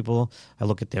works for people. I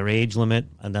look at their age limit,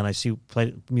 and then I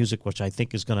play music which I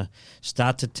think is going to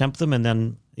start to tempt them, and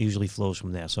then it usually flows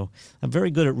from there. So I'm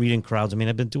very good at reading crowds. I mean,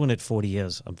 I've been doing it 40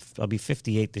 years. I'll be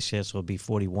 58 this year, so I'll be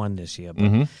 41 this year.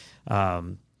 But,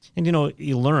 and,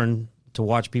 you learn to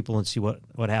watch people and see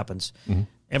what happens.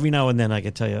 Every now and then I'll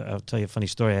tell you a funny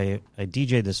story. I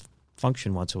DJ'd this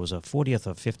function once. It was a 40th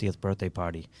or 50th birthday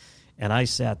party. And I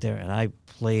sat there and I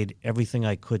played everything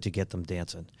I could to get them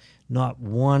dancing. Not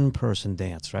one person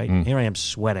danced, right? Here I am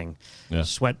sweating,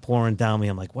 sweat pouring down me.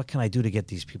 I'm like, what can I do to get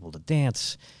these people to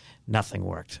dance? Nothing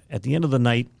worked. At the end of the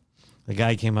night, the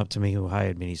guy came up to me who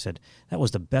hired me and he said, that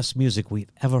was the best music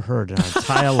we've ever heard in our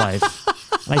entire life.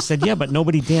 And I said, yeah, but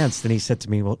nobody danced. And he said to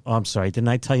me, well, I'm sorry, didn't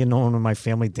I tell you no one in my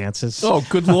family dances? Oh,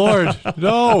 good Lord.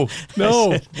 No.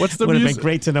 What's the Would have music? been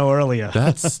great to know earlier.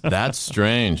 That's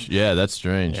strange. Yeah, that's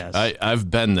strange. Yes.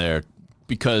 I've been there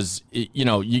because,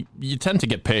 you tend to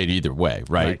get paid either way,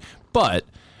 right? But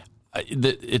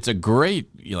it's a great,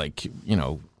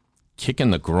 kick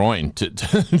in the groin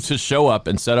to show up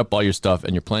and set up all your stuff,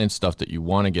 and you're playing stuff that you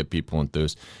want to get people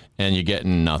enthused, and you're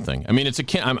getting nothing. I mean,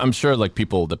 I'm sure like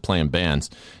people that play in bands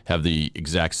have the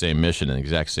exact same mission and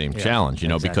exact same challenge,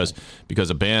 exactly. because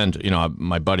a band,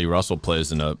 my buddy Russell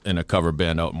plays in a cover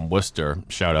band out in Worcester.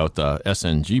 Shout out the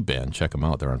SNG band. Check them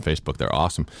out. They're on Facebook. They're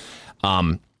awesome.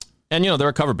 And, they're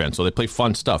a cover band, so they play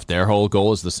fun stuff. Their whole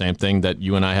goal is the same thing that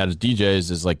you and I had as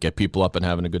DJs, is like get people up and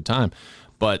having a good time.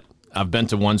 But I've been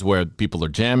to ones where people are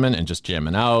jamming and just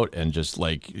jamming out and just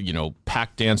like,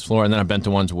 packed dance floor. And then I've been to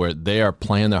ones where they are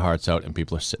playing their hearts out and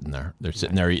people are sitting there. They're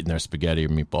sitting there eating their spaghetti or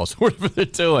meatballs, whatever they're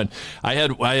doing. I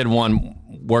had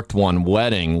worked one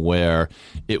wedding where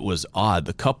it was odd.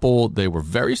 The couple, they were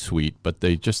very sweet, but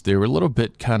they were a little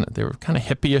bit kind of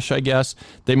hippie-ish, I guess.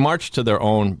 They marched to their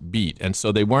own beat. And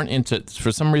so they weren't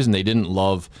for some reason, they didn't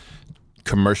love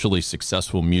commercially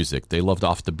successful music. They loved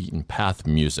off the beaten path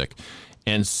music.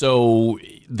 And so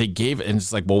they gave, and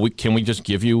it's like, well, can we just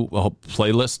give you a whole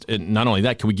playlist? And not only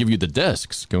that, can we give you the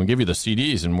discs? Can we give you the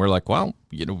CDs? And we're like, well,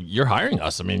 you're hiring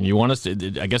us. I mean, you want us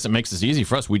to, I guess it makes this easy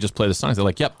for us. We just play the songs. They're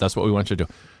like, yep, that's what we want you to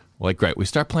do. We're like, great. We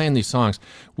start playing these songs.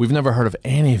 We've never heard of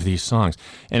any of these songs.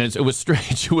 And it was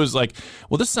strange. It was like,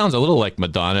 well, this sounds a little like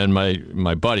Madonna. And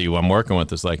my buddy who I'm working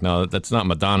with is like, no, that's not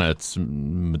Madonna. It's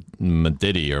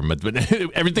Madiddy or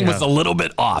everything was a little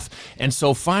bit off. And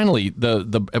so finally,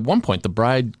 at one point, the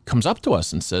bride comes up to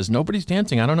us and says, nobody's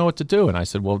dancing. I don't know what to do. And I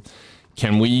said, well,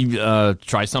 can we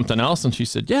try something else? And she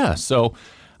said, yeah. So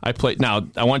I played. Now,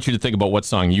 I want you to think about what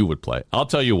song you would play. I'll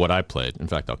tell you what I played. In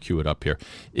fact, I'll cue it up here.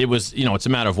 It was, it's a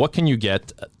matter of what can you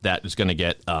get that is going to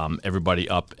get everybody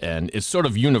up, and it's sort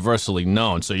of universally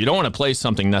known. So you don't want to play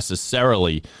something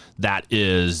necessarily that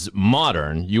is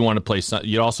modern. You want to play.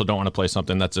 You also don't want to play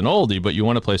something that's an oldie, but you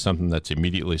want to play something that's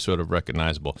immediately sort of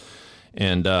recognizable.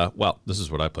 And this is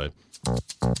what I played. I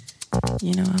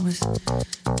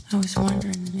was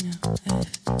wondering,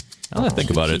 if now that I think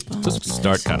about it, this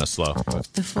start kind of slow.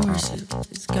 The force,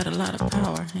 it's got a lot of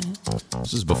power in it.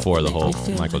 This is before the whole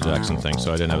Michael Jackson thing,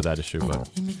 so I didn't have that issue. But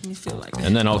it makes me feel like.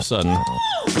 And then all of a sudden,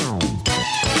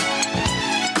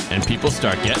 and people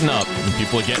start getting up, and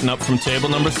people are getting up from table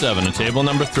number 7 to table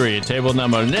number 3, and table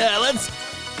number. Yeah, let's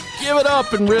give it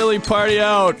up and really party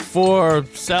out for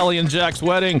Sally and Jack's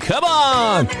wedding. Come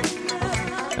on!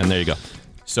 And there you go.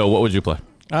 So what would you play?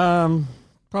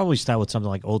 Probably start with something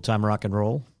like old time rock and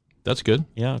roll. That's good.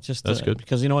 Yeah, that's good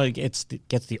because it gets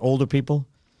the older people,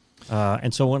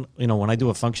 and so when I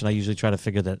do a function, I usually try to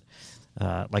figure that,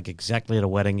 like exactly at a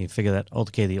wedding, you figure that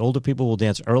okay, the older people will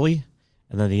dance early,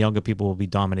 and then the younger people will be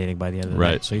dominating by the end of the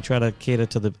night. So you try to cater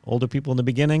to the older people in the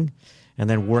beginning, and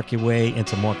then work your way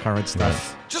into more current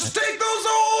stuff. Right. Just take those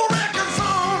old records on.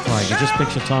 All right, you just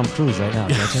picture Tom Cruise right now,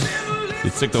 can't you?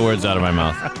 You took the words out of my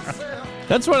mouth.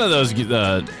 That's one of those,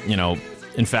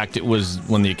 in fact, it was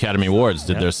when the Academy Awards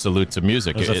did their salute to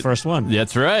music. It was the first one.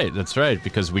 That's right,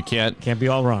 because we can't be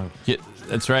all wrong.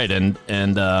 That's right, and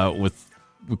with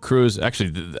Cruise,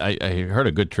 actually, I heard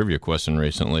a good trivia question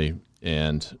recently,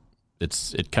 and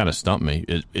it kind of stumped me.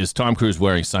 Is Tom Cruise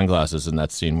wearing sunglasses in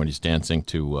that scene when he's dancing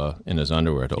to in his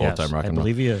underwear to Old Time Rock and Roll?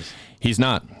 I believe he is. He's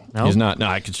not. No? He's not. No,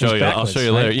 I could show you. I'll show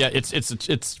you later. Right? Yeah,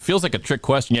 it feels like a trick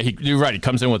question. Yeah, you're right. He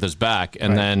comes in with his back,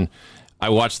 and then I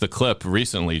watched the clip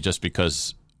recently just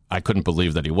because I couldn't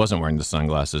believe that he wasn't wearing the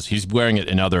sunglasses. He's wearing it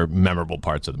in other memorable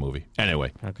parts of the movie.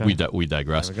 Anyway, we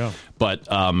digress. There we go. But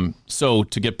so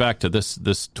to get back to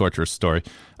this torturous story,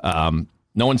 no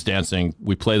one's dancing.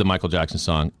 We play the Michael Jackson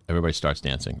song. Everybody starts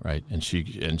dancing, right? And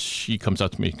she comes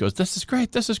up to me and goes, "This is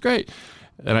great. This is great."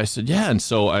 And I said, "Yeah." And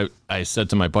so I said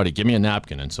to my buddy, "Give me a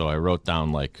napkin." And so I wrote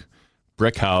down like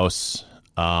Brick House,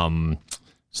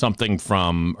 something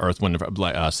from Earth, Wind,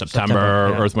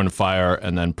 September, Earth, Wind, and Fire,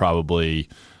 and then probably,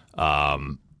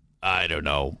 I don't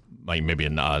know, like maybe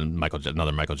another Michael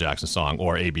Jackson song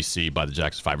or ABC by the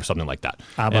Jackson 5 or something like that.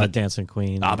 ABBA, Dancing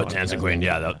Queen. ABBA, Dancing Queen,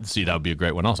 yeah. That would be a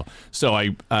great one also. So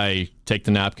I take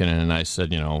the napkin and I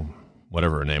said,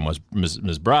 whatever her name was,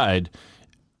 Ms. Bride,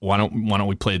 why don't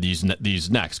we play these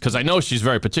next? Because I know she's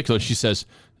very particular. She says,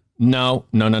 no.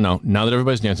 Now that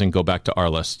everybody's dancing, go back to our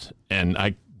list. And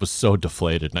I was so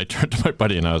deflated, and I turned to my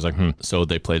buddy and I was like, So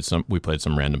we played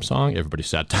some random song. Everybody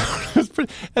sat down.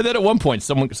 And then at one point,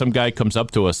 some guy comes up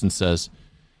to us and says,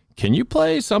 "Can you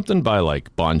play something by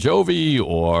like Bon Jovi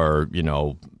or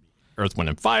Earth, Wind,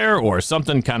 and Fire or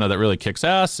something kind of that really kicks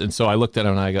ass. And so I looked at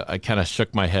him and I kind of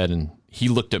shook my head, and he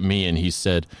looked at me and he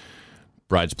said,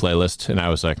 Bride's Playlist. And I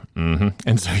was like, mm-hmm.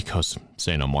 And so he goes,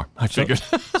 say no more. I figured.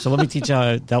 So let me teach you how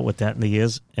I dealt with that in the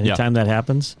years. Anytime that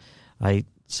happens,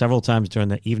 several times during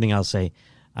the evening, I'll say,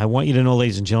 I want you to know,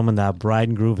 ladies and gentlemen, that Bride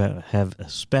and Groove have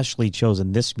especially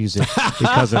chosen this music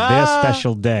because of their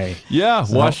special day. Yeah,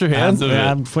 so wash your hands of it.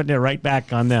 I'm putting it right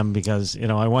back on them because,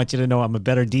 I want you to know I'm a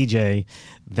better DJ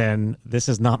than this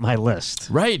is not my list.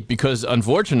 Right, because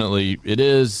unfortunately,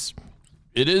 it's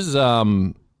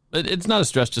not a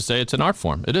stretch to say it's an art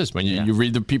form. It is when you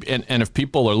read the people, and if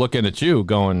people are looking at you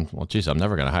going, well, geez, I'm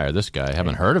never going to hire this guy. I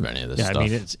haven't heard of any of this stuff. I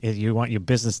mean, you want your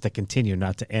business to continue,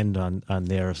 not to end on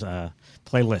their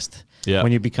playlist. Yeah.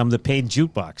 When you become the paid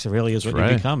jukebox, it really is what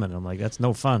you become. And I'm like, that's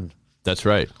no fun. That's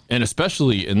right. And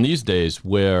especially in these days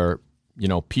where, a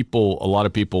lot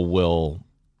of people will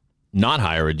not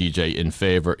hire a DJ in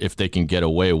favor if they can get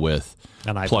away with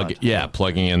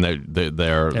plugging in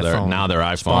their phone, now their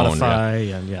iPhone,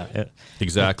 Spotify, exactly.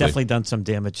 It's definitely done some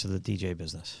damage to the DJ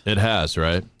business. It has,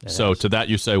 right? To that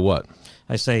you say what?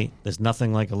 I say there's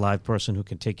nothing like a live person who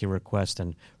can take your request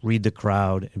and read the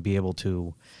crowd and be able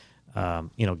to,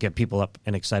 get people up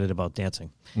and excited about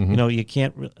dancing. Mm-hmm. You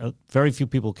can't. Very few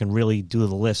people can really do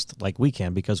the list like we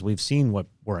can because we've seen what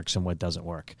works and what doesn't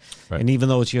work. Right. And even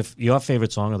though it's your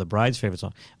favorite song or the bride's favorite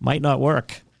song, it might not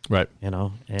work. Right.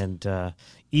 And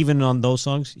even on those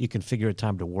songs, you can figure a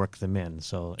time to work them in.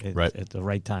 So at the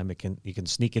right time, you can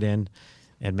sneak it in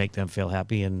and make them feel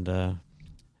happy and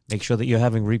make sure that you're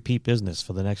having repeat business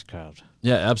for the next crowd.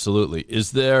 Yeah, absolutely.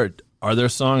 Are there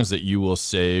songs that you will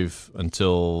save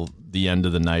until the end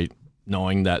of the night,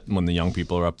 knowing that when the young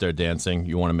people are up there dancing,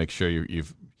 you want to make sure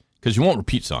because you won't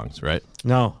repeat songs, right?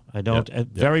 No, I don't.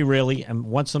 Very rarely. And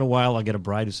once in a while, I'll get a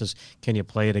bride who says, can you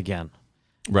play it again?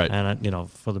 Right. And,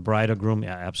 for the bride or groom,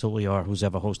 absolutely, or who's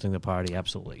ever hosting the party,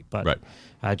 absolutely. But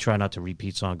I try not to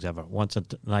repeat songs ever. Once a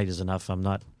night is enough. I'm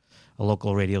not a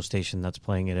local radio station that's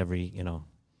playing it every,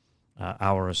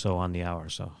 hour or so on the hour.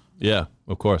 So yeah,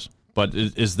 of course. But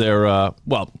is there,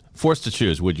 forced to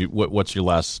choose, what's your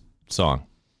last song?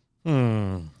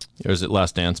 Or is it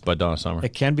Last Dance by Donna Summer?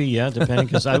 It can be, yeah, depending,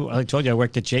 because I told you I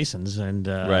worked at Jason's, and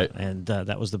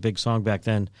that was the big song back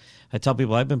then. I tell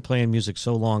people I've been playing music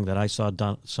so long that I saw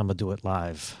Donna Summer do it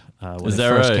live when it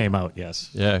first came out, yes.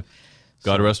 Yeah.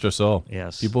 God rest her soul.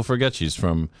 Yes. People forget she's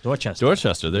from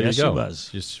Dorchester. There you go. She was.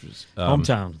 She's,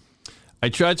 hometown. I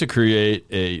tried to create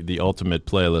the ultimate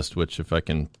playlist, which if I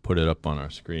can put it up on our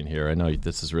screen here, I know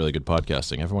this is really good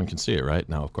podcasting. Everyone can see it right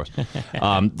now, of course.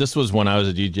 This was when I was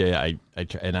a DJ.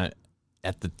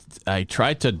 I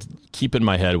tried to keep in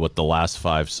my head what the last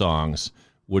 5 songs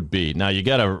would be. Now you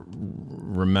got to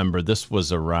remember this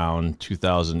was around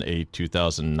 2008,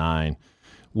 2009,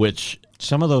 which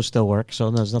some of those still work,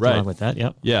 so there's nothing wrong with that.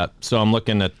 Yep. Yeah. So I'm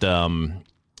looking at.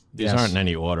 These aren't in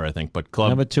any order, I think, but Club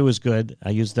Number 2 is good.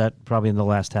 I used that probably in the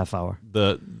last half hour.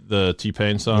 The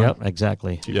T-Pain song? Yep,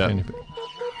 exactly. T-Pain.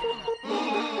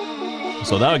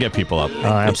 So that'll get people up. Oh,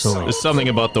 absolutely. It's something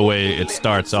about the way it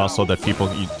starts also that you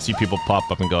see people pop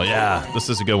up and go, yeah, this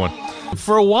is a good one.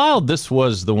 For a while, this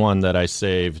was the one that I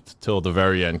saved till the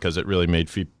very end because it really made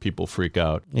people freak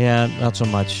out. Yeah, not so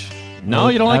much. No,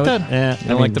 you don't like that? Yeah, you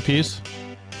don't like the piece?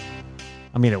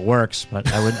 I mean, it works, but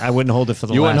I wouldn't hold it for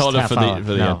the you last wouldn't hold half it for hour.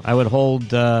 the No, end. I would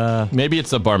hold... maybe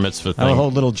it's a bar mitzvah thing. I would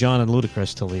hold Little John and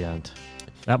Ludacris till the end.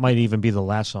 That might even be the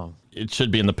last song. It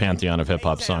should be in the pantheon of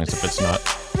hip-hop songs if it's not.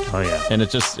 Oh, yeah. And it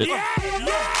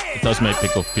does make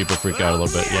people freak out a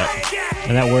little bit, yeah.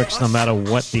 And that works no matter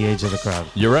what the age of the crowd.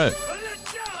 You're right.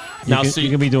 You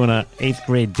can be doing an 8th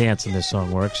grade dance and this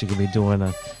song works. You can be doing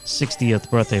a 60th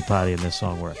birthday party and this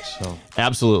song works. So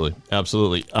absolutely.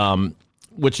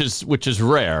 Which is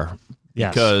rare.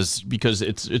 Yes. Because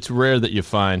it's rare that you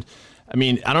find. I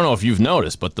mean, I don't know if you've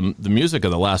noticed, but the music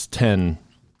of the last 10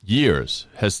 years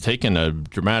has taken a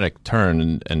dramatic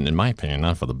turn, and in my opinion,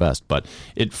 not for the best. But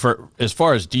for as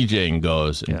far as DJing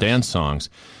goes and dance songs,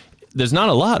 there's not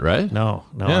a lot, right? No.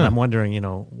 Yeah. And I'm wondering,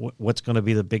 what's going to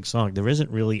be the big song? There isn't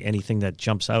really anything that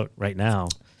jumps out right now.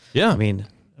 Yeah. I mean,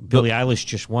 Billie Eilish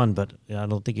just won, but I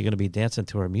don't think you're going to be dancing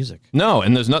to her music. No,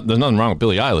 and there's nothing wrong with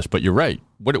Billie Eilish, but you're right.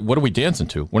 What are we dancing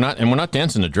to? We're not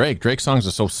dancing to Drake. Drake's songs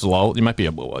are so slow. There might be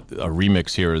a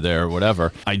remix here or there or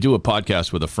whatever. I do a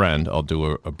podcast with a friend. I'll do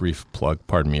a brief plug,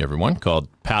 pardon me, everyone, called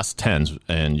Past Tens,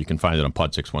 and you can find it on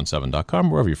pod617.com,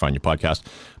 wherever you find your podcast.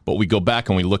 But we go back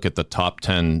and we look at the top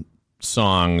 10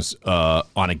 songs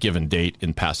on a given date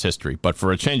in past history. But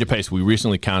for a change of pace, we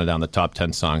recently counted down the top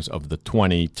 10 songs of the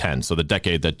 2010s, so the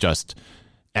decade that just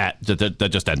that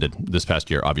just ended this past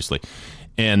year, obviously.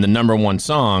 And the number one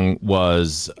song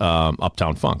was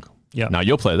Uptown Funk. Yeah. Now,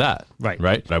 you'll play that. Right.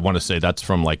 But I want to say that's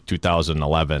from like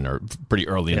 2011 or pretty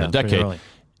early in the pretty decade. early.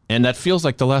 And that feels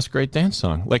like the last great dance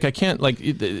song. Like, I can't, like,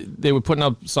 they were putting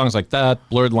up songs like that.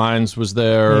 Blurred Lines was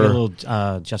there. Maybe a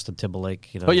little Justin Timberlake.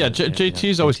 Oh, yeah,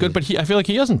 JT's always good, but I feel like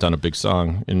he hasn't done a big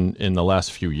song in the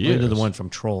last few years. Maybe the one from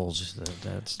Trolls.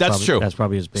 That's probably, true. That's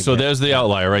probably his big So hit. there's the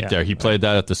outlier right there. He played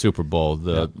that at the Super Bowl.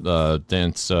 The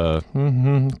dance,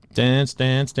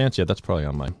 dance. Yeah, that's probably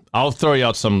on mine. I'll throw you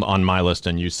out some on my list,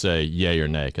 and you say yay or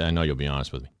nay, 'cause I know you'll be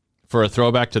honest with me. For a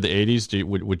throwback to the 80s,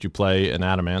 would you play an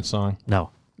Adam Ant song? No.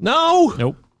 No!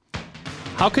 Nope.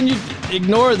 How can you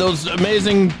ignore those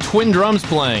amazing twin drums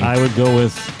playing? I would go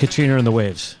with Katrina and the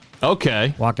Waves.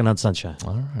 Okay. Walking on Sunshine.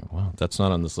 All right. Well, that's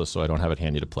not on this list, so I don't have it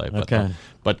handy to play. But, Okay.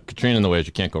 But Katrina and the Waves,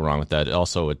 you can't go wrong with that.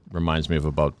 Also, it reminds me of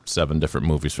about 7 different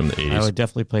movies from the 80s. I would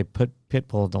definitely play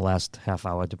Pitbull in the last half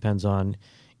hour. It depends on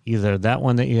either that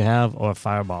one that you have or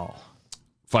Fireball.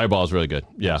 Fireball is really good.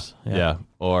 Yeah. Yes. Yeah. Yeah.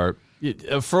 Or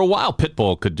for a while,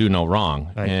 Pitbull could do no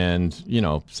wrong. Right. And,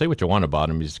 say what you want about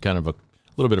him. He's kind of a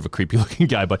little bit of a creepy looking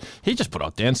guy, but he just put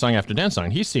out dance song after dance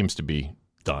song. He seems to be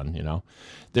done,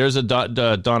 There's a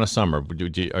Donna Summer.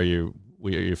 Are you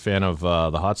a fan of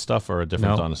the hot stuff or a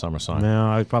different Donna Summer song?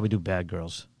 No, I would probably do Bad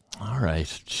Girls. All right.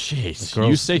 Jeez. Girls-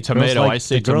 You say the girls tomato, like- I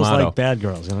say the girls tomato. like Bad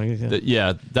Girls.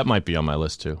 Yeah, that might be on my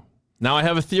list too. Now, I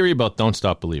have a theory about Don't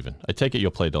Stop Believin'. I take it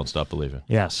you'll play Don't Stop Believin'.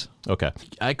 Yes. Okay.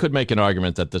 I could make an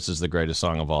argument that this is the greatest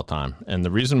song of all time. And the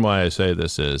reason why I say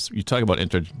this is, you talk about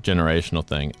intergenerational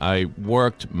thing. I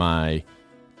worked my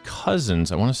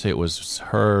cousin's, I want to say it was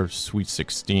her Sweet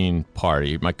 16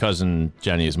 party. My cousin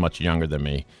Jenny is much younger than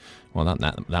me. Well, not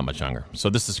that much younger. So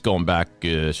this is going back,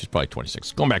 she's probably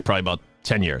 26. Going back probably about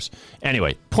 10 years.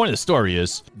 Anyway, point of the story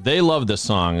is they love this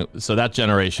song. So that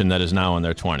generation that is now in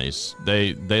their 20s,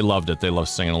 they loved it. They love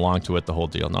singing along to it, the whole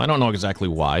deal. Now, I don't know exactly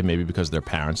why. Maybe because their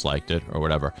parents liked it or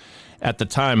whatever. At the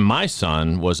time, my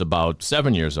son was about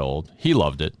 7 years old. He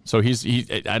loved it. So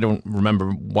I don't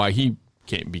remember why he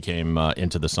became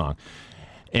into the song.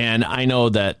 And I know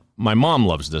that my mom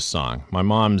loves this song. My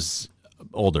mom's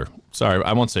older. Sorry,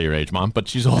 I won't say your age, Mom, but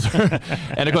she's older.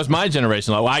 And of course, my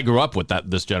generation, I grew up with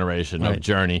this generation of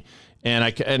Journey.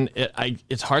 And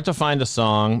it's hard to find a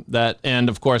song that, and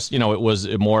of course, it was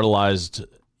immortalized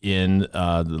in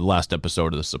the last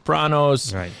episode of The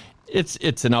Sopranos. Right.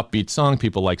 It's an upbeat song.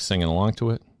 People like singing along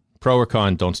to it. Pro or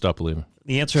con, Don't Stop Believing.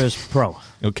 The answer is pro.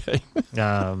 Okay.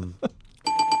 Thank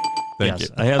you.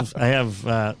 I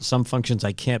have some functions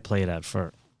I can't play it at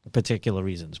for particular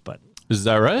reasons, but Is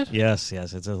that right? yes,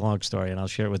 it's a long story, and I'll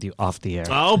share it with you off the air.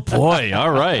 Oh, boy. All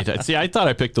right. See, I thought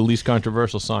I picked the least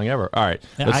controversial song ever. All right.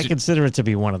 I consider it to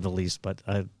be one of the least, but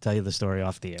I'll tell you the story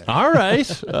off the air. All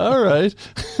right. All right.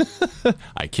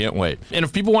 I can't wait. And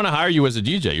if people want to hire you as a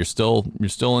DJ, you're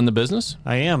still in the business?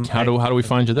 I am. How do we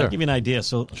find you there? I'll give you an idea.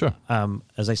 So, Sure.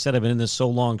 As I said, I've been in this so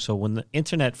long. So when the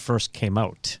internet first came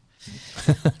out,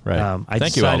 Right. I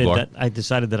Thank you, Al Gore.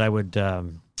 decided that I would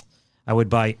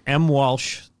buy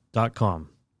mwalsh.com.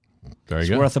 Very It's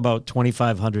good. worth about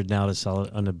 $2,500 now to sell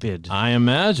it on a bid. I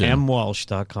imagine.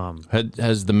 mwalsh.com.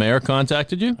 Has the mayor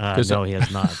contacted you? No, he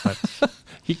has not. But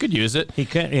he could use it. he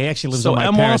actually lives So on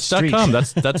my parents' street. mwalsh.com.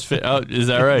 That's is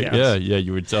that right? Yes. Yeah.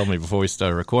 You would tell me before we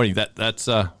started recording. That's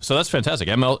so that's fantastic.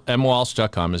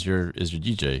 mwalsh.com is your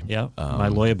DJ. Yeah, my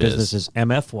lawyer biz. business is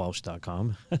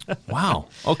mfwalsh.com. Wow.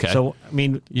 Okay. So, I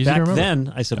mean, Easy to back remember.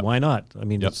 then, I said, why not? I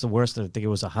mean, Yep. it's the worst. I think it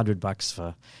was $100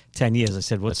 for 10 years. I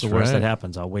said, what's That's the worst right. that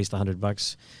happens? I'll waste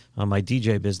 $100 on my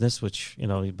DJ business, which, you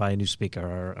buy a new speaker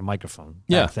or a microphone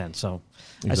Yeah. back then. So I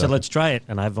said, Exactly. let's try it.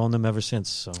 And I've owned them ever since.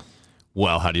 So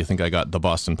Well, how do you think I got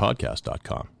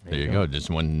thebostonpodcast.com? There you go. Just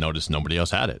when noticed nobody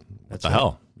else had it. What That's the right.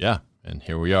 hell? Yeah. And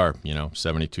here we are,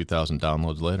 72,000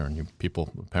 downloads later, and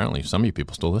apparently some of you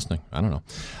people still listening. I don't know.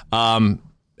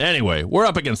 Anyway, we're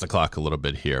up against the clock a little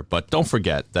bit here, but don't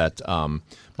forget that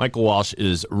Michael Walsh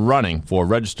is running for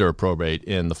Register of Probate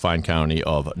in the fine county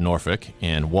of Norfolk,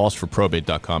 and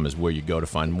walshforprobate.com is where you go to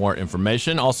find more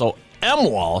information. Also,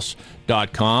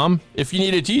 mwalsh.com if you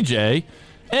need a DJ,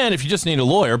 and if you just need a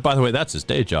lawyer. By the way, that's his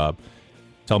day job.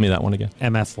 Tell me that one again.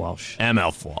 MF Walsh.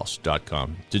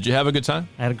 mfwalsh.com. Did you have a good time?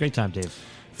 I had a great time, Dave.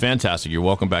 Fantastic. You're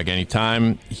welcome back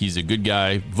anytime. He's a good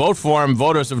guy. Vote for him,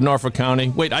 voters of Norfolk County.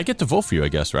 Wait, I get to vote for you, I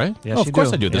guess, right? Yes, Of you course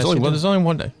do. I do. There's Yes, you do. only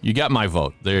one day. You got my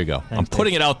vote. There you go. I'm Thanks,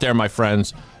 putting it out there, my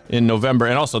friends. in November,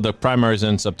 and also the primaries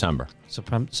in September.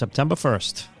 September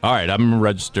 1st. All right, I'm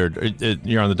registered.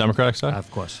 You're on the Democratic side? Of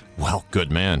course. Well,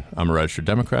 good man. I'm a registered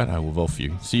Democrat. I will vote for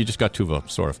you. See, you just got 2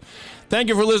 votes, sort of. Thank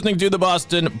you for listening to the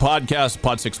Boston Podcast.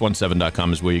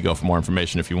 Pod617.com is where you go for more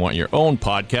information if you want your own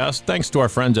podcast. Thanks to our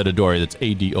friends at Adori. That's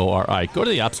A-D-O-R-I. Go to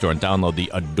the App Store and download the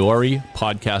Adori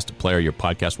podcast player. Your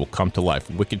podcast will come to life.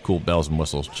 Wicked cool bells and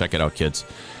whistles. Check it out, kids.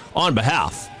 On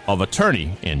behalf of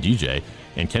attorney and DJ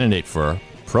and candidate for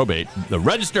probate, the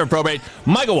Register of Probate,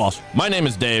 Michael Walsh. My name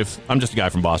is Dave. I'm just a guy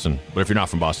from Boston. But if you're not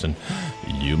from Boston,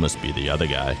 you must be the other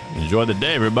guy. Enjoy the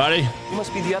day, everybody. You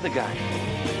must be the other guy.